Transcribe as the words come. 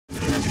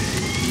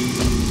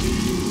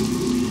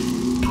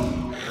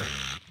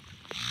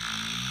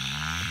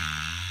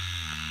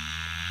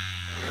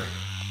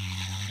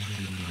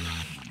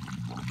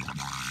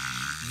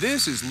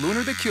This is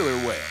Lunar the killer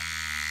whale.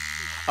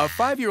 A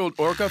 5-year-old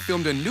orca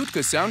filmed in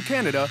Nootka Sound,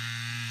 Canada,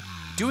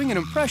 doing an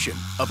impression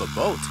of a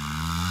boat.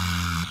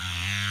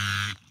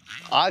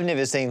 I've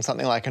never seen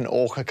something like an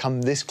orca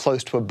come this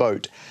close to a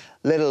boat,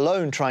 let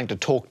alone trying to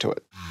talk to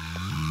it.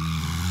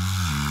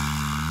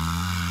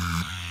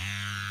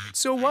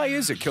 So why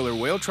is a killer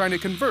whale trying to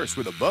converse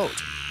with a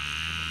boat?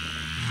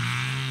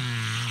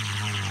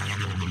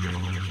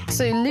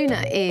 So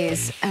Luna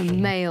is a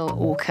male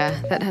orca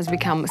that has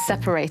become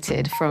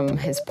separated from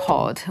his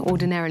pod.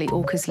 Ordinarily,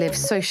 orcas live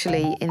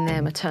socially in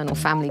their maternal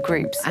family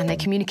groups, and they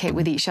communicate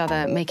with each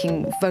other,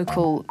 making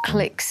vocal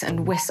clicks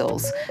and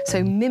whistles.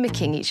 So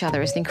mimicking each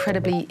other is an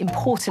incredibly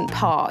important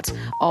part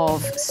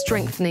of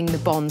strengthening the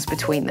bonds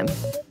between them.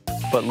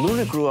 But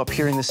Luna grew up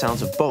hearing the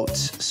sounds of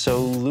boats, so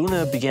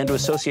Luna began to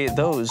associate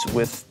those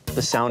with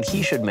the sound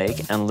he should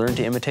make and learn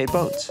to imitate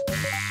boats.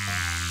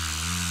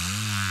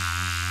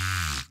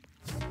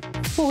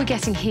 What we're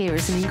getting here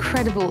is an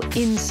incredible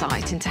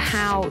insight into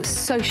how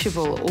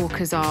sociable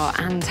orcas are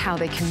and how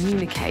they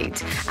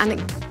communicate, and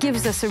it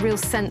gives us a real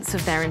sense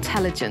of their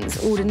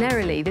intelligence.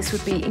 Ordinarily, this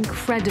would be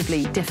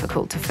incredibly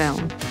difficult to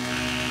film.